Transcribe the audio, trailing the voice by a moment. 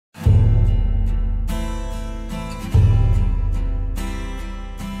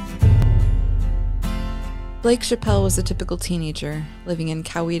Blake Chappell was a typical teenager living in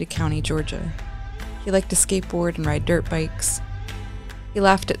Coweta County, Georgia. He liked to skateboard and ride dirt bikes. He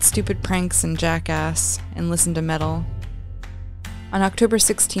laughed at stupid pranks and jackass and listened to metal. On October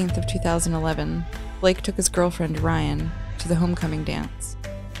 16th of 2011, Blake took his girlfriend Ryan to the homecoming dance.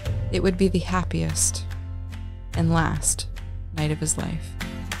 It would be the happiest and last night of his life.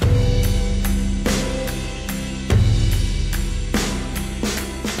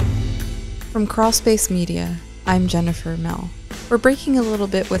 From Crawlspace Media, I'm Jennifer Amell. We're breaking a little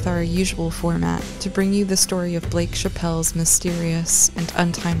bit with our usual format to bring you the story of Blake Chappell's mysterious and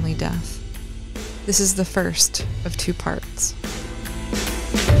untimely death. This is the first of 2 parts.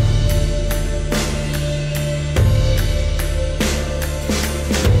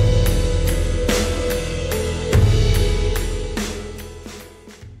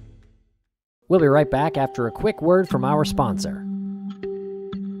 We'll be right back after a quick word from our sponsor.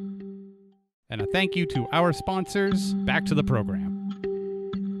 And a thank you to our sponsors. Back to the program.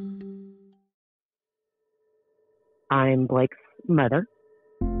 I'm Blake's mother.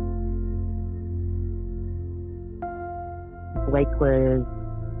 Blake was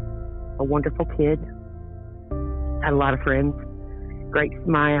a wonderful kid. Had a lot of friends. Great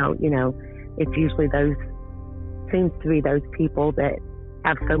smile. You know, it's usually seems to be those people that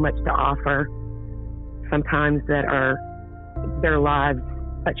have so much to offer, sometimes that are their lives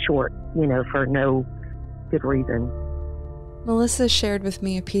cut short, you know, for no good reason. Melissa shared with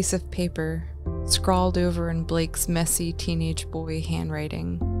me a piece of paper, scrawled over in Blake's messy teenage boy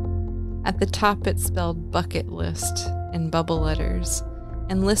handwriting. At the top it spelled bucket list in bubble letters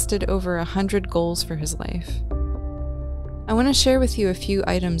and listed over 100 goals for his life. I want to share with you a few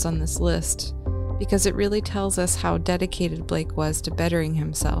items on this list because it really tells us how dedicated Blake was to bettering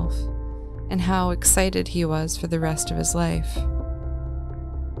himself and how excited he was for the rest of his life.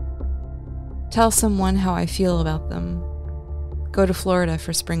 Tell someone how I feel about them. Go to Florida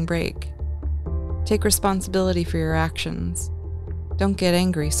for spring break. Take responsibility for your actions. Don't get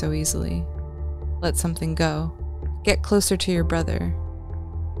angry so easily. Let something go. Get closer to your brother.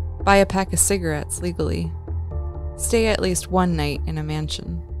 Buy a pack of cigarettes legally. Stay at least one night in a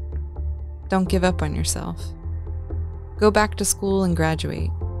mansion. Don't give up on yourself. Go back to school and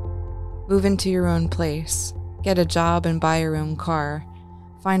graduate. Move into your own place. Get a job and buy your own car.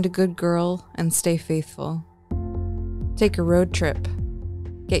 Find a good girl and stay faithful. Take a road trip.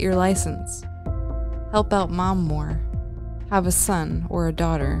 Get your license. Help out mom more. Have a son or a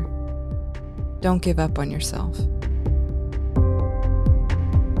daughter. Don't give up on yourself.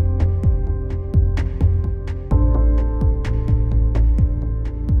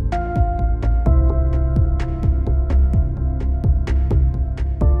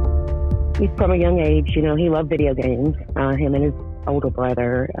 He's from a young age, you know, he loved video games, him and his older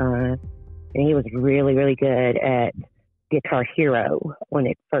brother, and he was really, really good at Guitar Hero when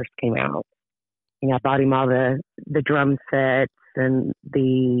it first came out. You know, I bought him all the drum sets and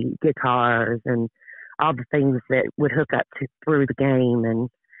the guitars and all the things that would hook up through the game, and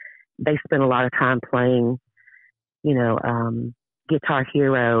they spent a lot of time playing, you know, Guitar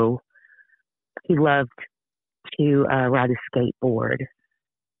Hero. He loved to ride a skateboard.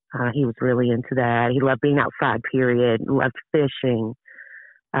 He was really into that. He loved being outside, period. Loved fishing.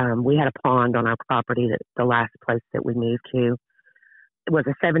 We had a pond on our property, the last place that we moved to. It was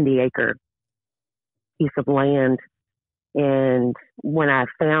a 70-acre piece of land. And when I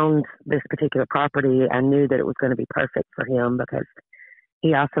found this particular property, I knew that it was going to be perfect for him because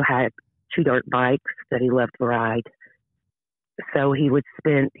he also had 2 dirt bikes that he loved to ride. So he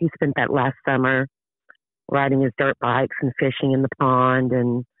spent that last summer riding his dirt bikes and fishing in the pond,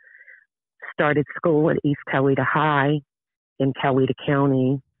 and started school at East Coweta High in Coweta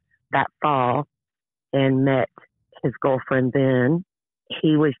County that fall and met his girlfriend then.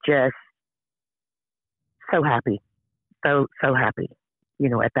 He was just so happy, so happy, you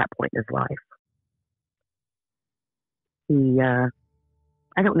know, at that point in his life.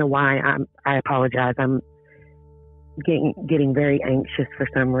 I don't know why, I apologize. I'm getting very anxious for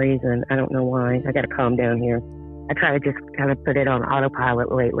some reason. I don't know why. I got to calm down here. I try to just kind of put it on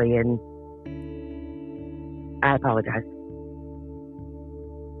autopilot lately, and I apologize.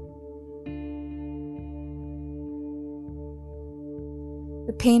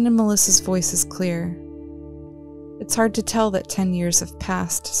 The pain in Melissa's voice is clear. It's hard to tell that 10 years have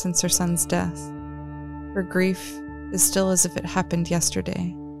passed since her son's death. Her grief is still as if it happened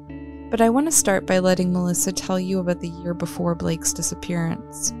yesterday. But I want to start by letting Melissa tell you about the year before Blake's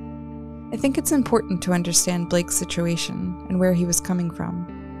disappearance. I think it's important to understand Blake's situation and where he was coming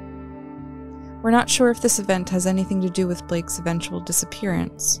from. We're not sure if this event has anything to do with Blake's eventual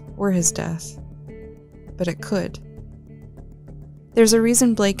disappearance or his death. but it could. There's a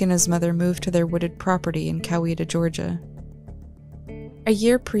reason Blake and his mother moved to their wooded property in Coweta, Georgia. A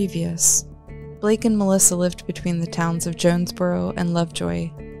year previous, Blake and Melissa lived between the towns of Jonesboro and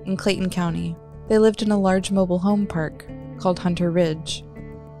Lovejoy in Clayton County. They lived in a large mobile home park called Hunter Ridge.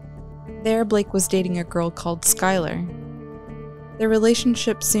 There, Blake was dating a girl called Skylar. Their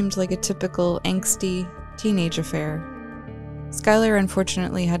relationship seemed like a typical angsty teenage affair. Skylar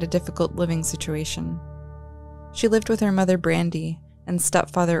unfortunately had a difficult living situation. She lived with her mother Brandy and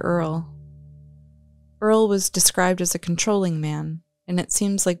stepfather Earl. Earl was described as a controlling man, and it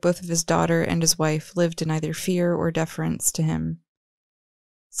seems like both of his daughter and his wife lived in either fear or deference to him.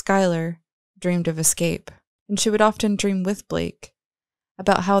 Skylar dreamed of escape, and she would often dream with Blake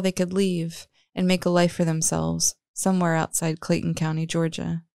about how they could leave and make a life for themselves somewhere outside Clayton County,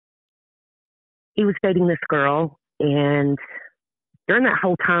 Georgia. He was dating this girl, and during that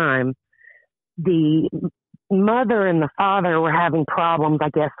whole time, the mother and the father were having problems, I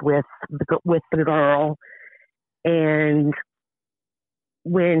guess, with the girl. And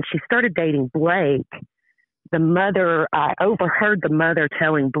when she started dating Blake, I overheard the mother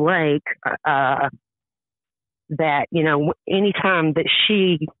telling Blake that, anytime that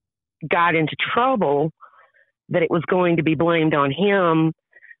she got into trouble, that it was going to be blamed on him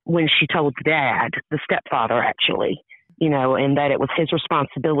when she told Dad, the stepfather actually, and that it was his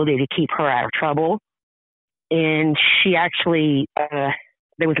responsibility to keep her out of trouble. And she actually,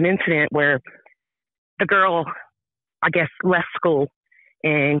 there was an incident where the girl, I guess, left school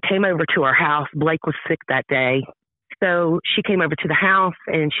and came over to our house. Blake was sick that day. So she came over to the house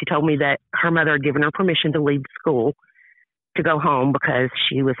and she told me that her mother had given her permission to leave school to go home because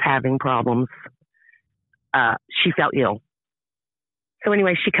she was having problems. She felt ill. So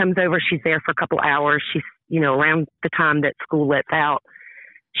anyway, she comes over. She's there for a couple hours. She's, around the time that school lets out,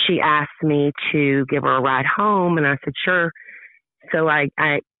 she asked me to give her a ride home. And I said, sure. So I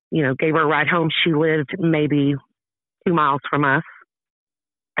gave her a ride home. She lived maybe 2 miles from us.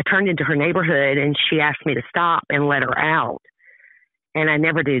 I turned into her neighborhood and she asked me to stop and let her out. And I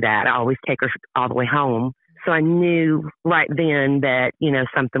never do that. I always take her all the way home. So I knew right then that,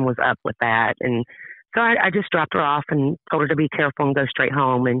 something was up with that. And so I just dropped her off and told her to be careful and go straight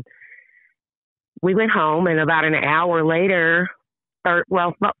home. And we went home, and about an hour later,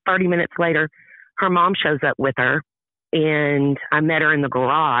 about 30 minutes later, her mom shows up with her. And I met her in the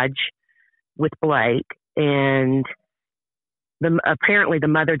garage with Blake. And apparently the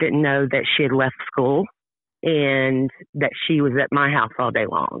mother didn't know that she had left school and that she was at my house all day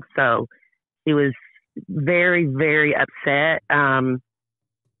long. So she was very, very upset.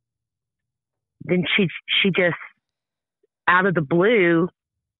 Then she just, out of the blue,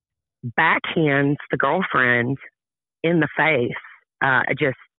 backhands the girlfriend in the face.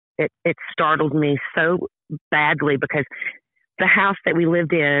 It startled me so badly because the house that we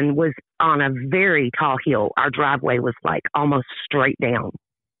lived in was on a very tall hill. Our driveway was like almost straight down.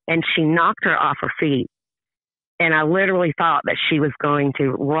 And she knocked her off her feet. And I literally thought that she was going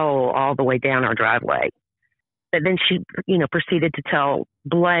to roll all the way down our driveway. But then she, proceeded to tell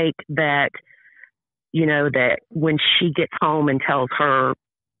Blake that, that when she gets home and tells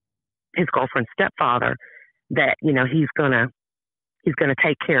his girlfriend's stepfather that, he's going to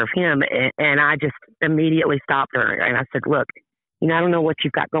take care of him. And I just immediately stopped her. And I said, look, I don't know what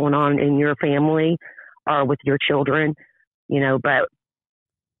you've got going on in your family or with your children, but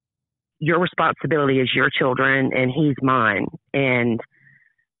your responsibility is your children and he's mine. And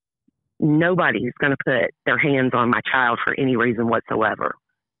nobody's going to put their hands on my child for any reason whatsoever.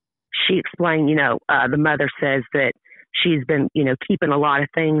 She explained, the mother says that she's been, keeping a lot of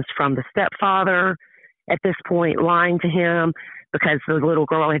things from the stepfather at this point, lying to him because the little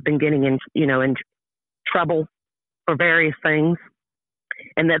girl had been getting in trouble for various things.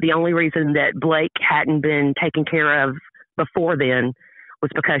 And that the only reason that Blake hadn't been taken care of before then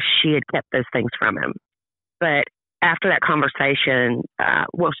was because she had kept those things from him. But after that conversation,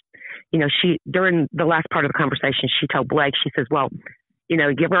 she, during the last part of the conversation, she told Blake, she says, well,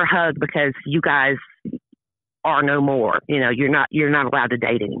 give her a hug because you guys are no more. You're not allowed to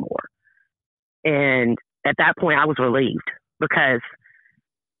date anymore. And at that point, I was relieved because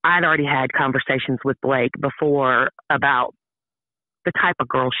I'd already had conversations with Blake before about the type of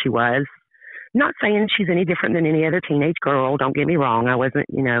girl she was. Not saying she's any different than any other teenage girl. Don't get me wrong. I wasn't,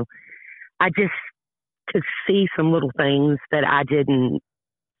 I just could see some little things that I didn't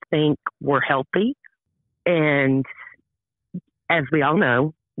think were healthy. And as we all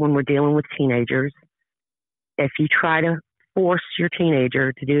know, when we're dealing with teenagers, if you try to force your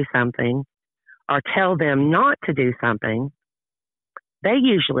teenager to do something or tell them not to do something, they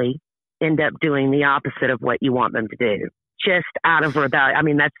usually end up doing the opposite of what you want them to do, just out of rebellion. I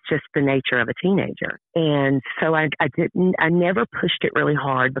mean, that's just the nature of a teenager. And so I never pushed it really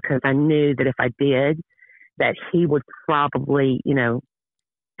hard because I knew that if I did, that he would probably,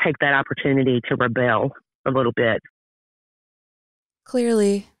 take that opportunity to rebel a little bit.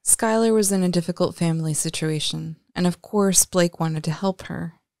 Clearly, Skylar was in a difficult family situation, and of course Blake wanted to help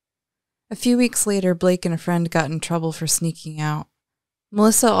her. A few weeks later, Blake and a friend got in trouble for sneaking out.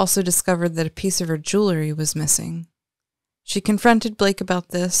 Melissa also discovered that a piece of her jewelry was missing. She confronted Blake about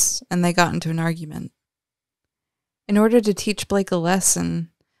this, and they got into an argument. In order to teach Blake a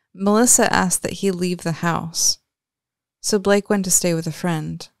lesson, Melissa asked that he leave the house. So Blake went to stay with a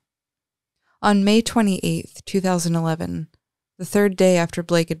friend. On May 28, 2011, the third day after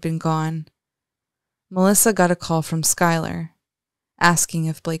Blake had been gone, Melissa got a call from Skylar, asking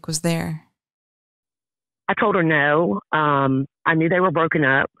if Blake was there. I told her no. I knew they were broken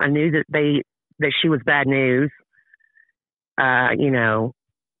up. I knew that she was bad news. I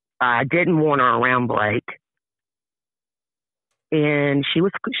didn't want her around Blake. And she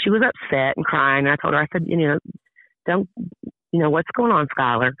was upset and crying. I told her, I said, what's going on,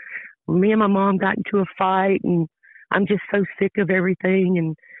 Skylar? Me and my mom got into a fight, and I'm just so sick of everything.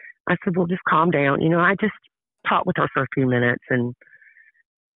 And I said, well, just calm down. I just talked with her for a few minutes, and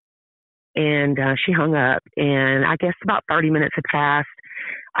she hung up. And I guess about 30 minutes had passed.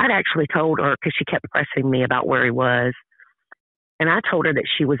 I'd actually told her, because she kept pressing me about where he was, and I told her that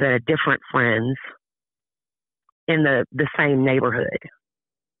she was at a different friend's in the same neighborhood,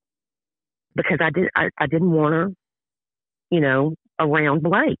 because I didn't want her, around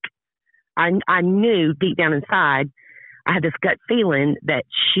Blake. I knew deep down inside, I had this gut feeling that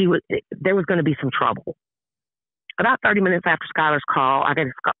there was going to be some trouble. About 30 minutes after Skylar's call, I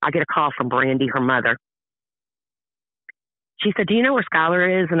get a call from Brandy, her mother. She said, do you know where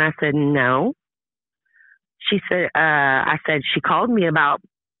Skylar is? And I said, no. She said, I said, she called me about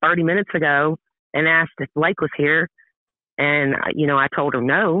 30 minutes ago and asked if Blake was here. And, I told her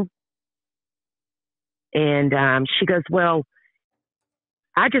no. And she goes, well,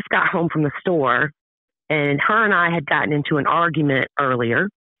 I just got home from the store, and her and I had gotten into an argument earlier.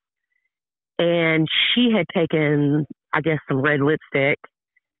 And she had taken, I guess, some red lipstick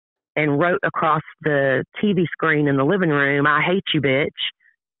and wrote across the TV screen in the living room, "I hate you, bitch,"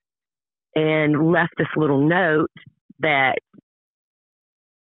 and left this little note that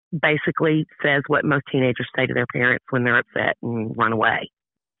basically says what most teenagers say to their parents when they're upset and run away.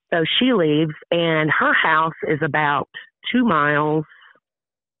 So she leaves, and her house is about 2 miles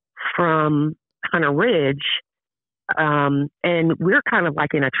from Hunter Ridge, and we're kind of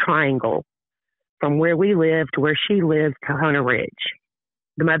like in a triangle from where we live to where she lives to Hunter Ridge.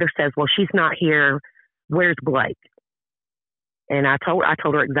 The mother says, well, she's not here. Where's Blake? And I told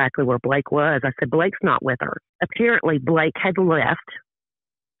her exactly where Blake was. I said, Blake's not with her. Apparently, Blake had left,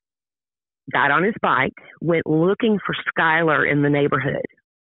 got on his bike, went looking for Skylar in the neighborhood.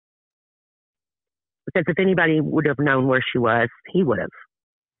 Because if anybody would have known where she was, he would have.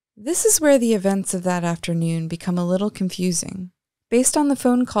 This is where the events of that afternoon become a little confusing. Based on the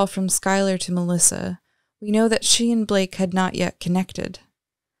phone call from Skylar to Melissa, we know that she and Blake had not yet connected.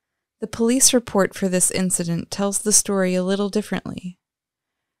 The police report for this incident tells the story a little differently.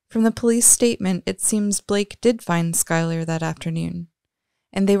 From the police statement, it seems Blake did find Skylar that afternoon,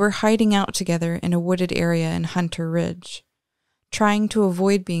 and they were hiding out together in a wooded area in Hunter Ridge, trying to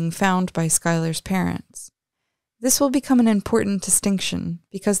avoid being found by Skylar's parents. This will become an important distinction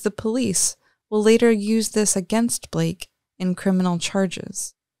because the police will later use this against Blake in criminal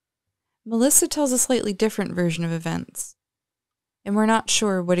charges. Melissa tells a slightly different version of events, and we're not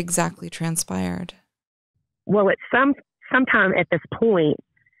sure what exactly transpired. Well, at sometime at this point,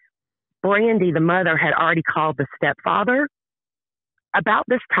 Brandy, the mother, had already called the stepfather. About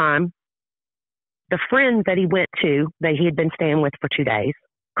this time, the friend that he went to, that he had been staying with for 2 days,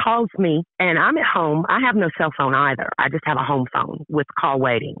 calls me, and I'm at home. I have no cell phone either. I just have a home phone with call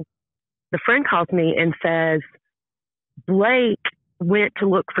waiting. The friend calls me and says, Blake went to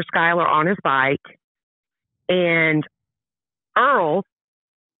look for Skylar on his bike, and Earl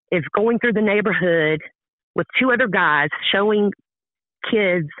is going through the neighborhood with 2 other guys, showing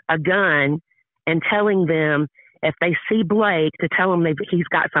kids a gun and telling them if they see Blake to tell him he's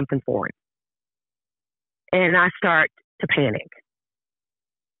got something for him. And I start to panic.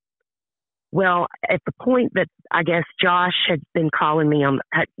 Well, at the point that I guess Josh was calling me on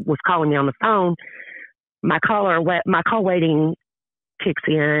the phone, my call waiting kicks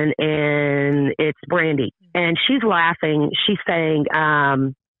in, and it's Brandy, and she's laughing. She's saying,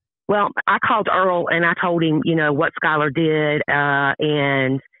 well, I called Earl and I told him, what Skylar did,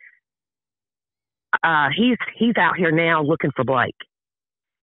 and he's out here now looking for Blake.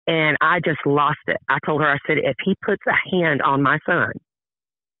 And I just lost it. I told her, I said, if he puts a hand on my son,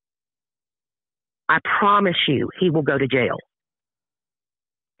 I promise you he will go to jail.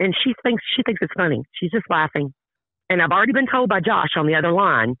 And she thinks it's funny. She's just laughing. And I've already been told by Josh on the other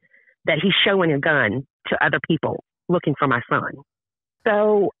line that he's showing a gun to other people looking for my son.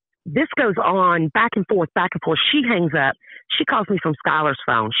 So this goes on back and forth, back and forth. She hangs up. She calls me from Skylar's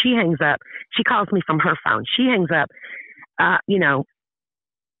phone. She hangs up. She calls me from her phone. She hangs up. And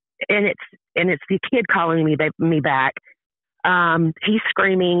it's the kid calling me back. He's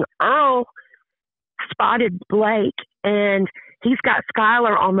screaming. Earl spotted Blake, and he's got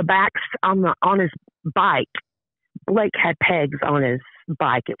Skylar on the back on his bike. Blake had pegs on his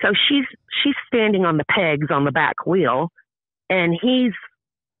bike, so she's standing on the pegs on the back wheel, and he's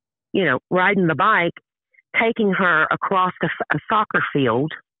riding the bike, taking her across a soccer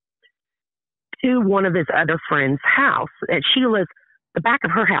field to one of his other friends' house. And the back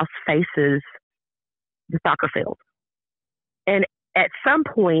of her house faces the soccer field. And at some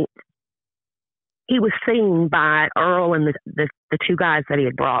point, he was seen by Earl and the two guys that he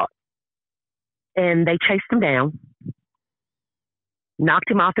had brought. And they chased him down, knocked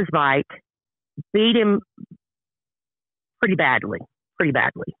him off his bike, beat him pretty badly.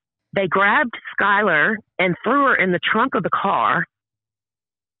 They grabbed Skylar and threw her in the trunk of the car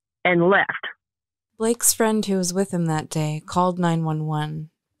and left. Blake's friend who was with him that day called 911.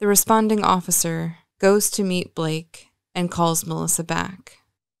 The responding officer goes to meet Blake and calls Melissa back.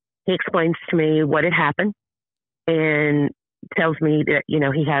 He explains to me what had happened and tells me that,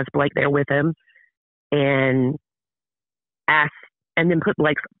 he has Blake there with him, and then puts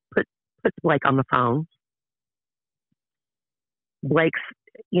Blake on the phone. Blake's,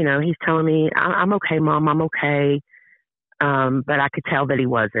 he's telling me, I'm okay, Mom, I'm okay. But I could tell that he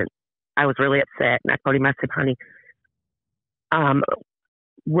wasn't. I was really upset, and I told him, I said, honey,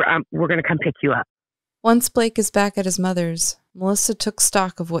 we're going to come pick you up. Once Blake is back at his mother's, Melissa took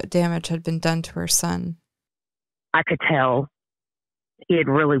stock of what damage had been done to her son. I could tell he had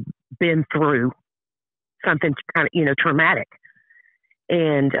really been through something kind of, traumatic.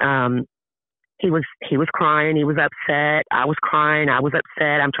 And he was crying. He was upset. I was crying. I was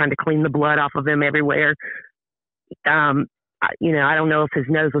upset. I'm trying to clean the blood off of him everywhere. I don't know if his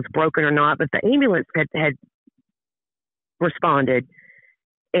nose was broken or not, but the ambulance had responded,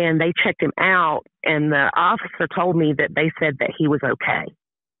 and they checked him out, and the officer told me that they said that he was okay.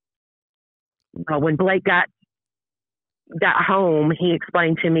 When Blake got home, he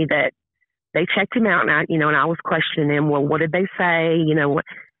explained to me that they checked him out, and I was questioning him. Well, what did they say?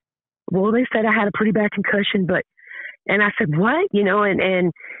 Well, they said I had a pretty bad concussion, and I said, what?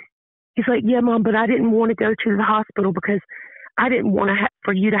 And he's like, yeah, Mom, but I didn't want to go to the hospital because I didn't want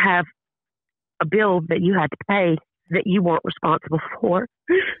for you to have a bill that you had to pay that you weren't responsible for.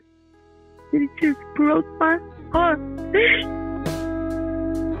 It just broke my heart.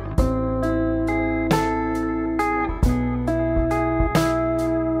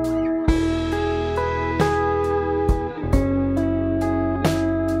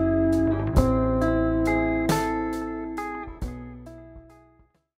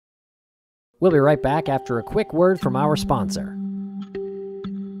 We'll be right back after a quick word from our sponsor.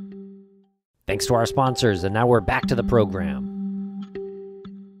 Thanks to our sponsors, and now we're back to the program.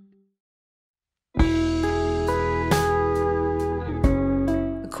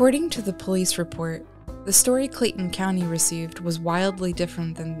 According to the police report, the story Clayton County received was wildly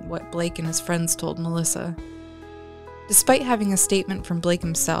different than what Blake and his friends told Melissa. Despite having a statement from Blake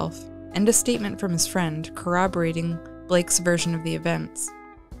himself and a statement from his friend corroborating Blake's version of the events,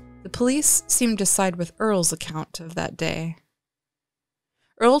 the police seemed to side with Earl's account of that day.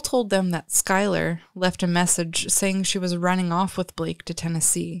 Earl told them that Skylar left a message saying she was running off with Blake to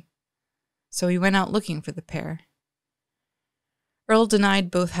Tennessee, so he went out looking for the pair. Earl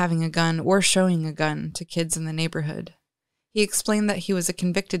denied both having a gun or showing a gun to kids in the neighborhood. He explained that he was a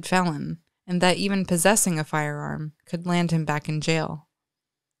convicted felon and that even possessing a firearm could land him back in jail.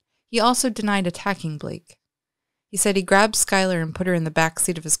 He also denied attacking Blake. He said he grabbed Skylar and put her in the back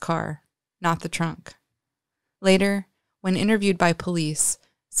seat of his car, not the trunk. Later, when interviewed by police,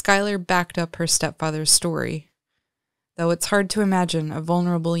 Skylar backed up her stepfather's story, though it's hard to imagine a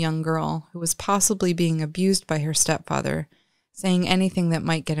vulnerable young girl who was possibly being abused by her stepfather saying anything that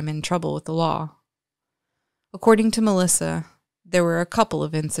might get him in trouble with the law. According to Melissa, there were a couple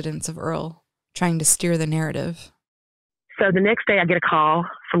of incidents of Earl trying to steer the narrative. So the next day I get a call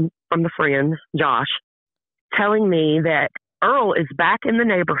from the friend, Josh, telling me that Earl is back in the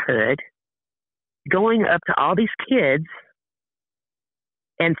neighborhood going up to all these kids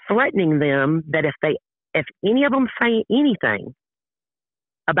and threatening them that if any of them say anything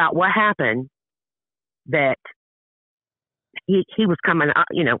about what happened, that he was coming,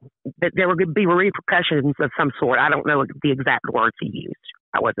 that there would be repercussions of some sort. I don't know the exact words he used.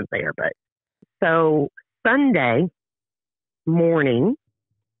 I wasn't there, but so Sunday morning,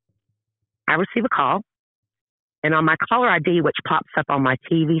 I receive a call, and on my caller ID, which pops up on my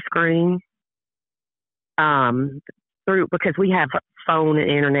TV screen, because we have phone and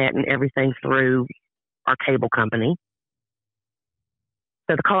internet and everything through our cable company.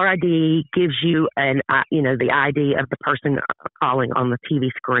 So the caller ID gives you the ID of the person calling on the TV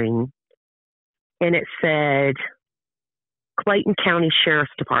screen. And it said Clayton County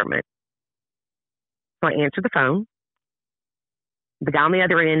Sheriff's Department. So I answered the phone. The guy on the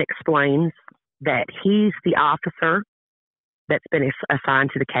other end explains that he's the officer that's been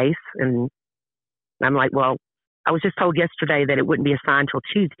assigned to the case. And I'm like, well, I was just told yesterday that it wouldn't be assigned till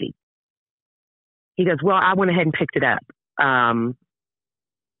Tuesday. He goes, well, I went ahead and picked it up.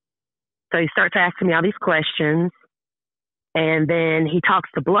 So he starts asking me all these questions. And then he talks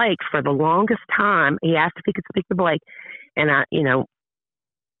to Blake for the longest time. He asked if he could speak to Blake. And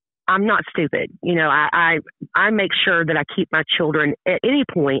I'm not stupid. I make sure that I keep my children at any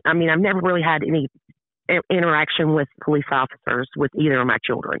point. I mean, I've never really had any interaction with police officers with either of my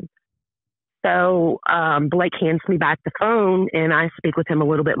children. So Blake hands me back the phone, and I speak with him a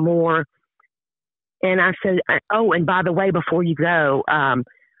little bit more. And I said, oh, and by the way, before you go,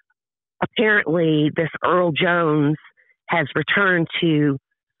 apparently this Earl Jones has returned to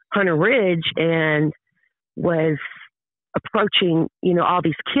Hunter Ridge and was approaching, all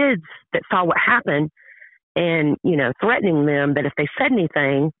these kids that saw what happened and, threatening them that if they said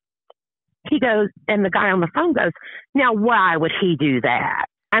anything, he goes, and the guy on the phone goes, now, why would he do that?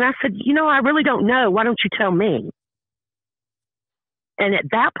 And I said, I really don't know. Why don't you tell me? And at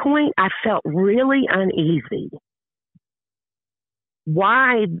that point, I felt really uneasy.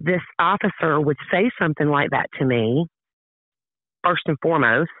 Why this officer would say something like that to me, first and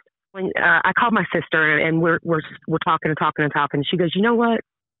foremost. When I called my sister, and we're talking. She goes, you know what?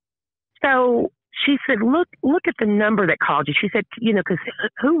 So she said, look at the number that called you. She said, because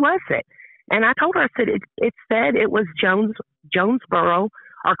who was it? And I told her, I said, it said it was Jonesboro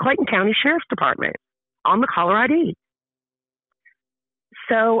or Clayton County Sheriff's Department on the caller ID.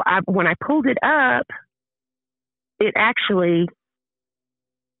 So when I pulled it up, it actually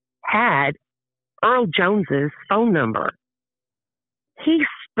had Earl Jones's phone number. He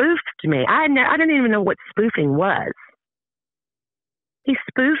spoofed me. I didn't even know what spoofing was. He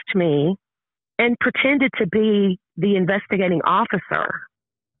spoofed me and pretended to be the investigating officer.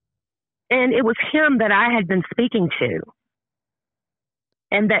 And it was him that I had been speaking to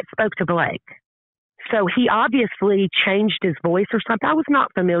and that spoke to Blake. So he obviously changed his voice or something. I was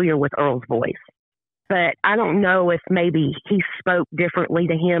not familiar with Earl's voice, but I don't know if maybe he spoke differently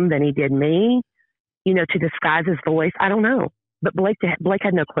to him than he did me, to disguise his voice. I don't know. But Blake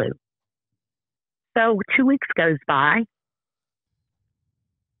had no clue. So 2 weeks goes by,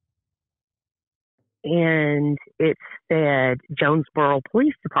 and it said Jonesboro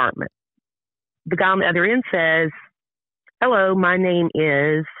Police Department. The guy on the other end says, hello, my name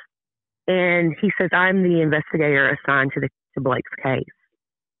is, and he says, I'm the investigator assigned to Blake's case.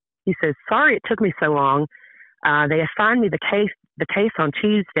 He says, sorry it took me so long. They assigned me the case on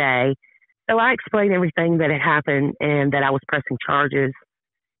Tuesday. So I explained everything that had happened and that I was pressing charges.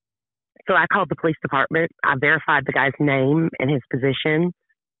 So I called the police department. I verified the guy's name and his position.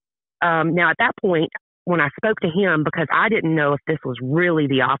 Now, at that point, when I spoke to him, because I didn't know if this was really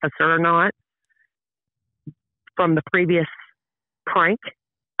the officer or not from the previous prank,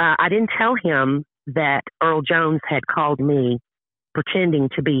 I didn't tell him that Earl Jones had called me pretending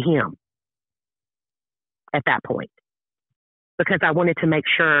to be him at that point, because I wanted to make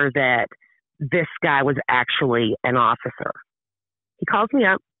sure that this guy was actually an officer. He calls me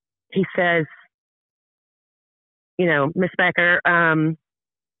up. He says, Miss Becker,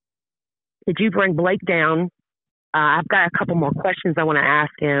 did you bring Blake down? I've got a couple more questions I want to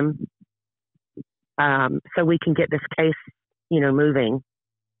ask him so we can get this case, moving.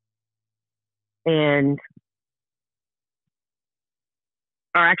 And,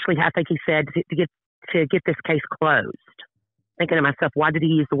 or actually, I think he said to get this case closed. Thinking to myself, why did he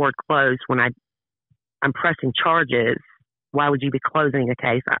use the word closed when I'm pressing charges? Why would you be closing a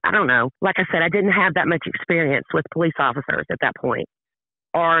case? I don't know. Like I said, I didn't have that much experience with police officers at that point,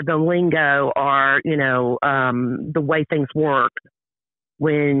 or the lingo, or, the way things work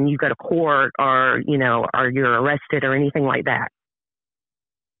when you go to court, or, or you're arrested or anything like that.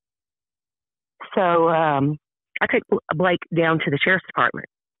 So I took Blake down to the sheriff's department.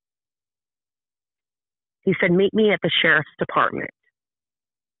 He said, meet me at the sheriff's department.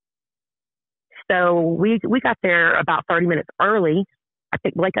 So we got there about 30 minutes early. I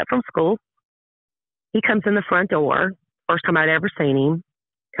picked Blake up from school. He comes in the front door. First time I'd ever seen him.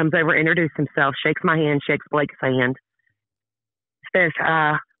 Comes over, introduces himself, shakes my hand, shakes Blake's hand. Says,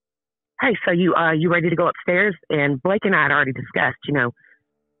 hey, so you ready to go upstairs? And Blake and I had already discussed,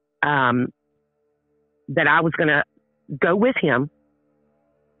 that I was going to go with him,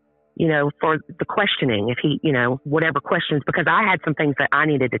 for the questioning, if he, whatever questions, because I had some things that I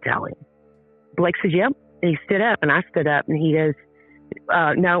needed to tell him. Blake says, yep. And he stood up, and I stood up, and he goes,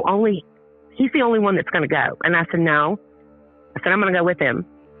 no, he's the only one that's going to go. And I said, no. I said, I'm going to go with him.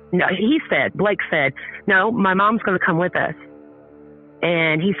 No, Blake said, no, my mom's going to come with us.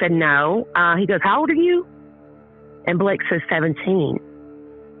 And he said, no. He goes, how old are you? And Blake says, 17.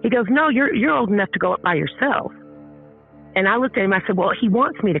 He goes, no, you're old enough to go up by yourself. And I looked at him, I said, well, he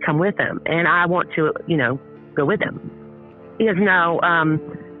wants me to come with him, and I want to, go with him. He goes, no,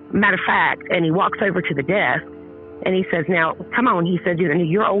 matter of fact, and he walks over to the desk, and he says, now, come on. He said,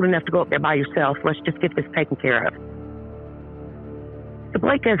 you're old enough to go up there by yourself. Let's just get this taken care of. So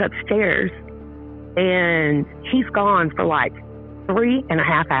Blake goes upstairs, and he's gone for like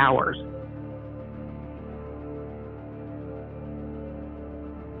 3.5 hours.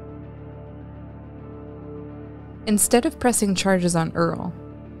 Instead of pressing charges on Earl,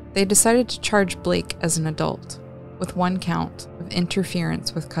 they decided to charge Blake as an adult, with 1 count of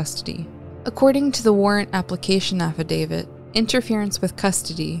interference with custody. According to the warrant application affidavit, interference with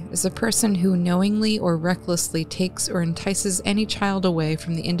custody is a person who knowingly or recklessly takes or entices any child away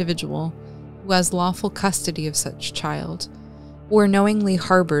from the individual who has lawful custody of such child, or knowingly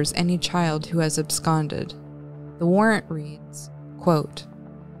harbors any child who has absconded. The warrant reads, quote,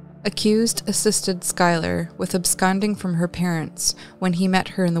 accused assisted Skylar with absconding from her parents when he met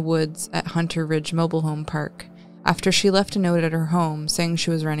her in the woods at Hunter Ridge Mobile Home Park, after she left a note at her home saying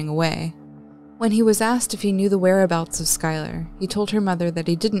she was running away. When he was asked if he knew the whereabouts of Skylar, he told her mother that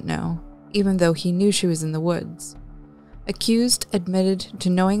he didn't know, even though he knew she was in the woods. Accused admitted to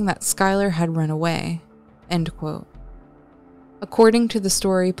knowing that Skylar had run away. End quote. According to the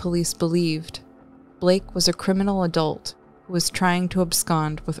story police believed, Blake was a criminal adult who was trying to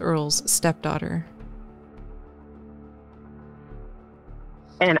abscond with Earl's stepdaughter.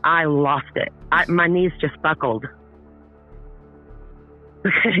 And I lost it. My knees just buckled.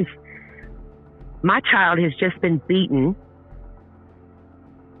 Because my child has just been beaten.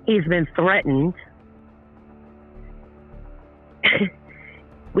 He's been threatened.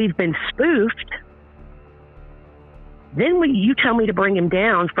 We've been spoofed. Then you tell me to bring him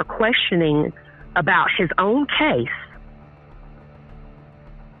down for questioning about his own case.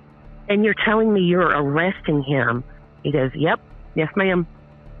 And you're telling me you're arresting him. He goes, yep, yes, ma'am.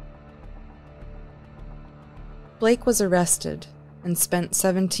 Blake was arrested and spent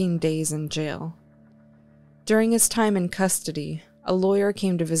 17 days in jail. During his time in custody, a lawyer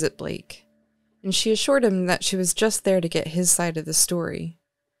came to visit Blake, and she assured him that she was just there to get his side of the story.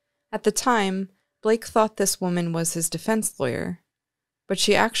 At the time, Blake thought this woman was his defense lawyer, but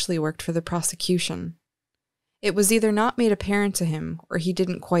she actually worked for the prosecution. It was either not made apparent to him or he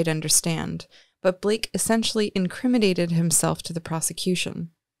didn't quite understand, but Blake essentially incriminated himself to the prosecution.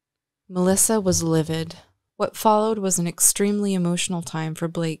 Melissa was livid. What followed was an extremely emotional time for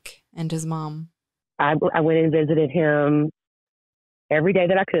Blake and his mom. I went and visited him every day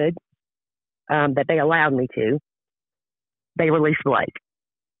that I could, that they allowed me to. They released Blake.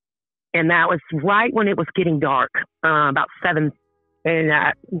 And that was right when it was getting dark, about 7. And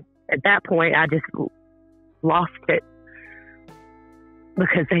at that point, I just lost it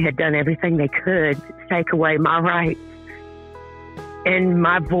because they had done everything they could to take away my rights and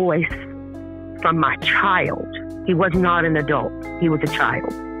my voice from my child. He was not an adult. He was a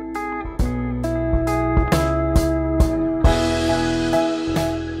child.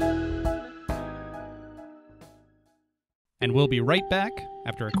 And we'll be right back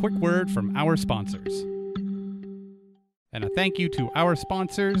after a quick word from our sponsors. And a thank you to our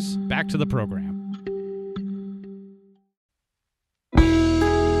sponsors. Back to the program.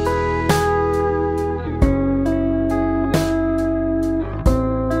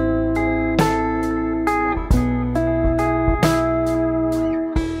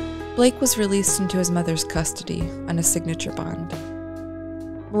 Blake was released into his mother's custody on a signature bond.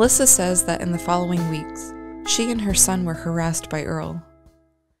 Melissa says that in the following weeks, she and her son were harassed by Earl.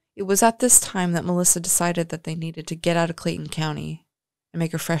 It was at this time that Melissa decided that they needed to get out of Clayton County and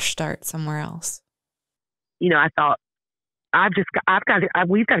make a fresh start somewhere else. I thought,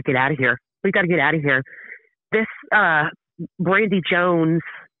 we've got to get out of here. We've got to get out of here. This Brandy Jones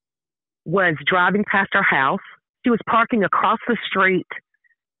was driving past our house. She was parking across the street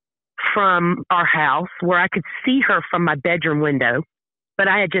from our house where I could see her from my bedroom window. But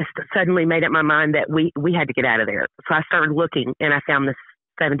I had just suddenly made up my mind that we had to get out of there. So I started looking, and I found this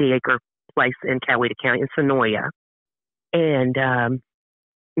 70-acre place in Coweta County in Sonoya, and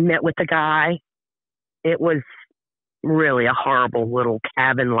met with the guy. It was really a horrible little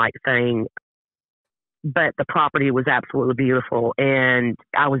cabin-like thing, but the property was absolutely beautiful, and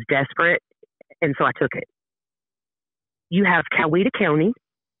I was desperate, and so I took it. You have Coweta County,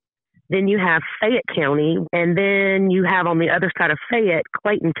 then you have Fayette County, and then you have on the other side of Fayette,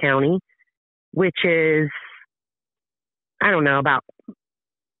 Clayton County, which is, I don't know, about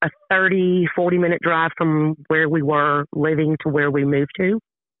a 30, 40-minute drive from where we were living to where we moved to.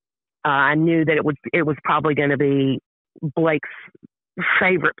 I knew that it was probably going to be Blake's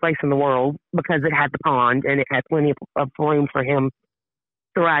favorite place in the world because it had the pond and it had plenty of room for him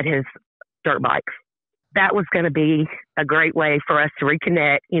to ride his dirt bikes. That was going to be a great way for us to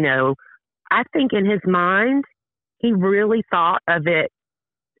reconnect. You know, I think in his mind, he really thought of it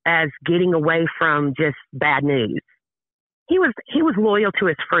as getting away from just bad news. He was loyal to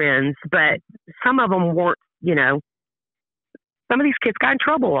his friends, but some of them weren't, you know, some of these kids got in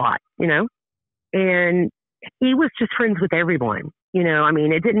trouble a lot, you know, and he was just friends with everyone. You know, I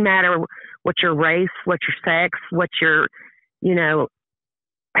mean, it didn't matter what your race, what your sex, what your, you know,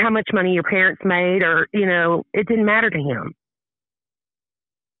 how much money your parents made, or, you know, it didn't matter to him.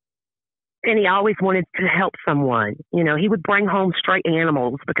 And he always wanted to help someone. You know, he would bring home stray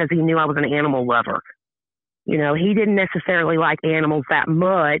animals because he knew I was an animal lover. You know, he didn't necessarily like animals that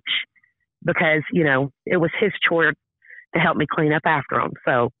much because, you know, it was his chore to help me clean up after them.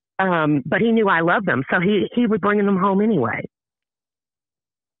 So, but he knew I loved them. So he would bring them home anyway.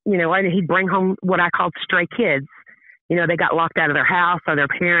 You know, and he'd bring home what I called stray kids. You know, they got locked out of their house or their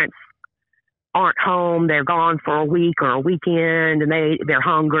parents aren't home. They're gone for a week or a weekend and they're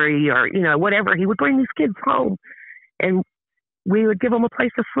hungry or, you know, whatever. He would bring these kids home and we would give them a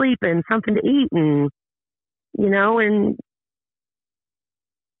place to sleep and something to eat and, you know, and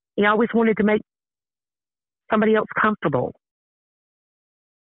he always wanted to make somebody else comfortable.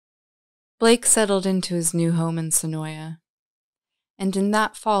 Blake settled into his new home in Sonoya, and in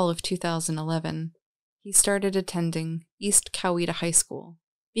that fall of 2011, he started attending East Coweta High School.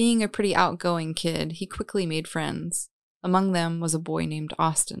 Being a pretty outgoing kid, he quickly made friends. Among them was a boy named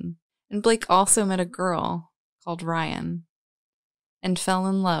Austin, and Blake also met a girl called Ryan, and fell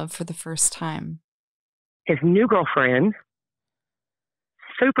in love for the first time. His new girlfriend,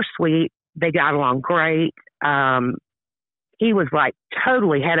 super sweet, they got along great. He was like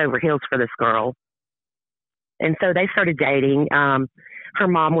totally head over heels for this girl. And so they started dating. Her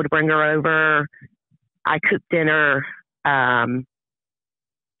mom would bring her over. I cooked dinner. I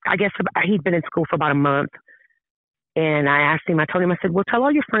guess he'd been in school for about a month. And I asked him, I told him, I said, well, tell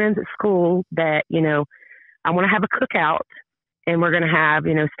all your friends at school that, you know, I want to have a cookout and we're going to have,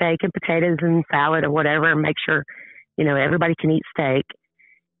 you know, steak and potatoes and salad or whatever and make sure, you know, everybody can eat steak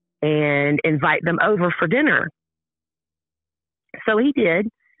and invite them over for dinner. So he did.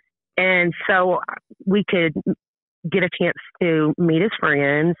 And so we could get a chance to meet his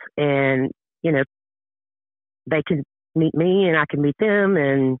friends and, you know, they could meet me and I could meet them.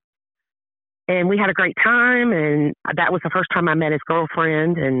 And we had a great time. And that was the first time I met his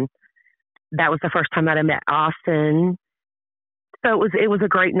girlfriend. And that was the first time that I met Austin. So it was a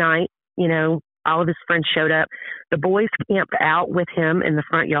great night. You know, all of his friends showed up. The boys camped out with him in the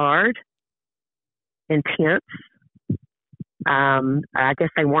front yard in tents. I guess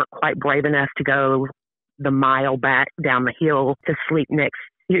they weren't quite brave enough to go the mile back down the hill to sleep next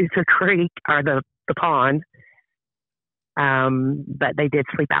to the creek or the pond. But they did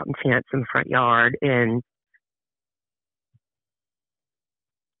sleep out in tents in the front yard. And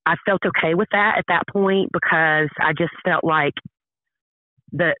I felt okay with that at that point because I just felt like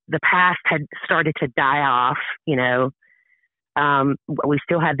the past had started to die off, you know. We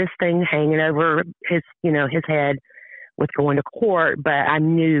still had this thing hanging over his, you know, his head with going to court, but I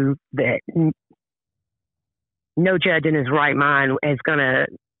knew that no judge in his right mind is going to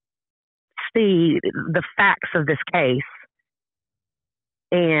see the facts of this case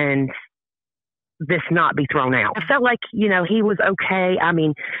and this not be thrown out. I felt like, you know, he was okay. I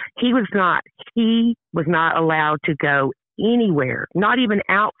mean, he was not allowed to go anywhere, not even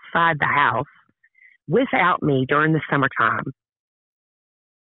outside the house without me during the summertime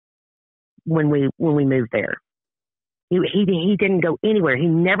when we moved there. He didn't go anywhere. He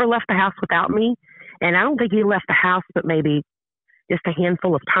never left the house without me. And I don't think he left the house but maybe just a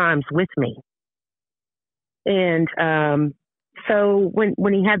handful of times with me. And so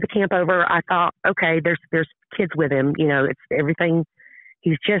when he had the camp over, I thought, okay, there's kids with him. You know, it's everything.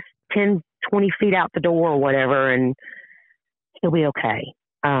 He's just 10, 20 feet out the door or whatever, and he'll be okay.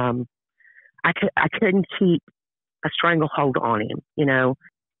 I couldn't keep a stranglehold on him, you know,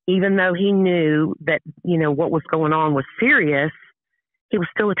 even though he knew that, you know, what was going on was serious. He was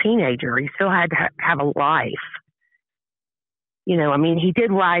still a teenager. He still had to have a life. You know, I mean, he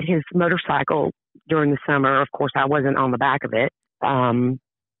did ride his motorcycle during the summer. Of course, I wasn't on the back of it.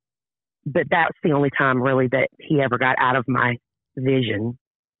 But that's the only time really that he ever got out of my vision,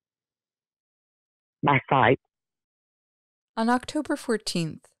 my sight. On October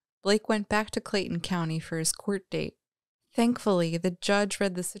 14th, Blake went back to Clayton County for his court date. Thankfully, the judge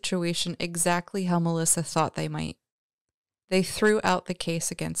read the situation exactly how Melissa thought they might. They threw out the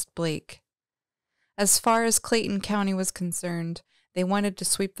case against Blake. As far as Clayton County was concerned, they wanted to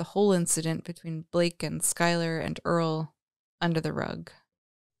sweep the whole incident between Blake and Skylar and Earl under the rug.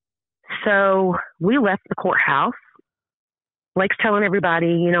 So we left the courthouse. Blake's telling everybody,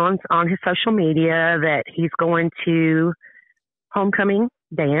 you know, on his social media that he's going to homecoming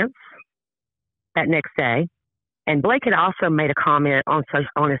dance that next day. And Blake had also made a comment on his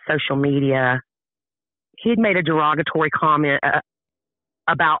social media. He'd made a derogatory comment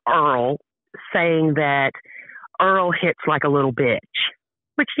about Earl, saying that Earl hits like a little bitch.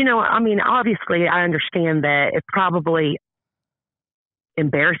 Which, you know, I mean, obviously I understand that it probably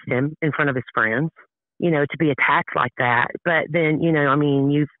embarrassed him in front of his friends, you know, to be attacked like that. But then, you know, I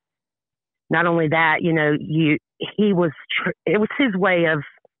mean, not only that, you know, it was his way of,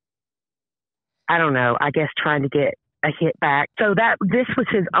 I don't know, I guess trying to get a hit back. So this was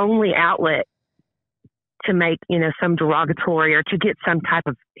his only outlet to make, you know, some derogatory or to get some type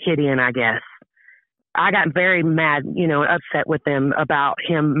of hit in, I guess. I got very mad, you know, upset with him about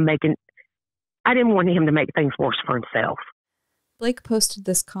him I didn't want him to make things worse for himself. Blake posted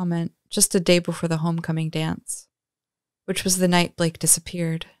this comment just a day before the homecoming dance, which was the night Blake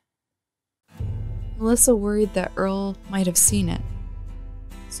disappeared. Melissa worried that Earl might have seen it,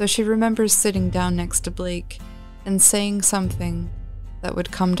 so she remembers sitting down next to Blake and saying something that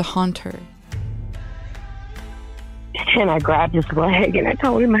would come to haunt her. And I grabbed his leg and I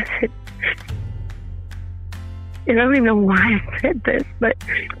told him, I said, and I don't even know why I said this, but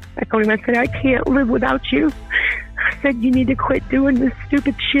I told him, I said, I can't live without you. I said, you need to quit doing this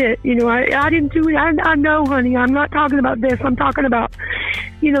stupid shit. You know, I didn't do it. I know, honey, I'm not talking about this. I'm talking about,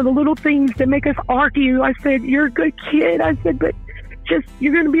 you know, the little things that make us argue. I said, you're a good kid. I said, but just,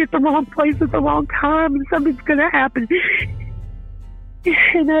 you're going to be at the wrong place at the wrong time and something's going to happen.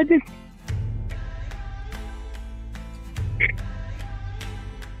 And I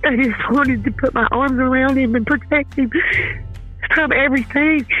just wanted to put my arms around him and protect him from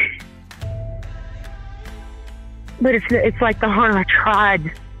everything. But it's like the harder I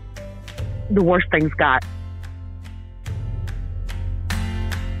tried, the worse things got.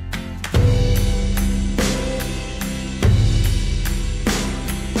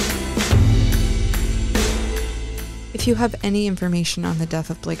 If you have any information on the death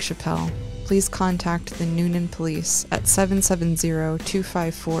of Blake Chappell, please contact the Noonan Police at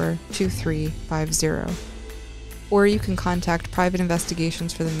 770-254-2350. Or you can contact Private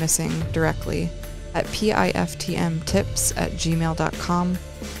Investigations for the Missing directly at PIFTMtips@gmail.com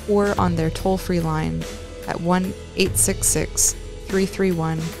or on their toll-free line at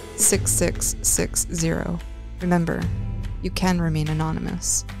 1-866-331-6660. Remember, you can remain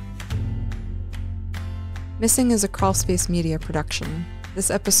anonymous. Missing is a Crawlspace Media production. This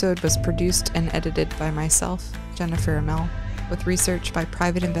episode was produced and edited by myself, Jennifer Amell, with research by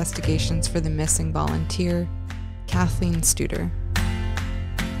Private Investigations for the Missing volunteer, Kathleen Studer.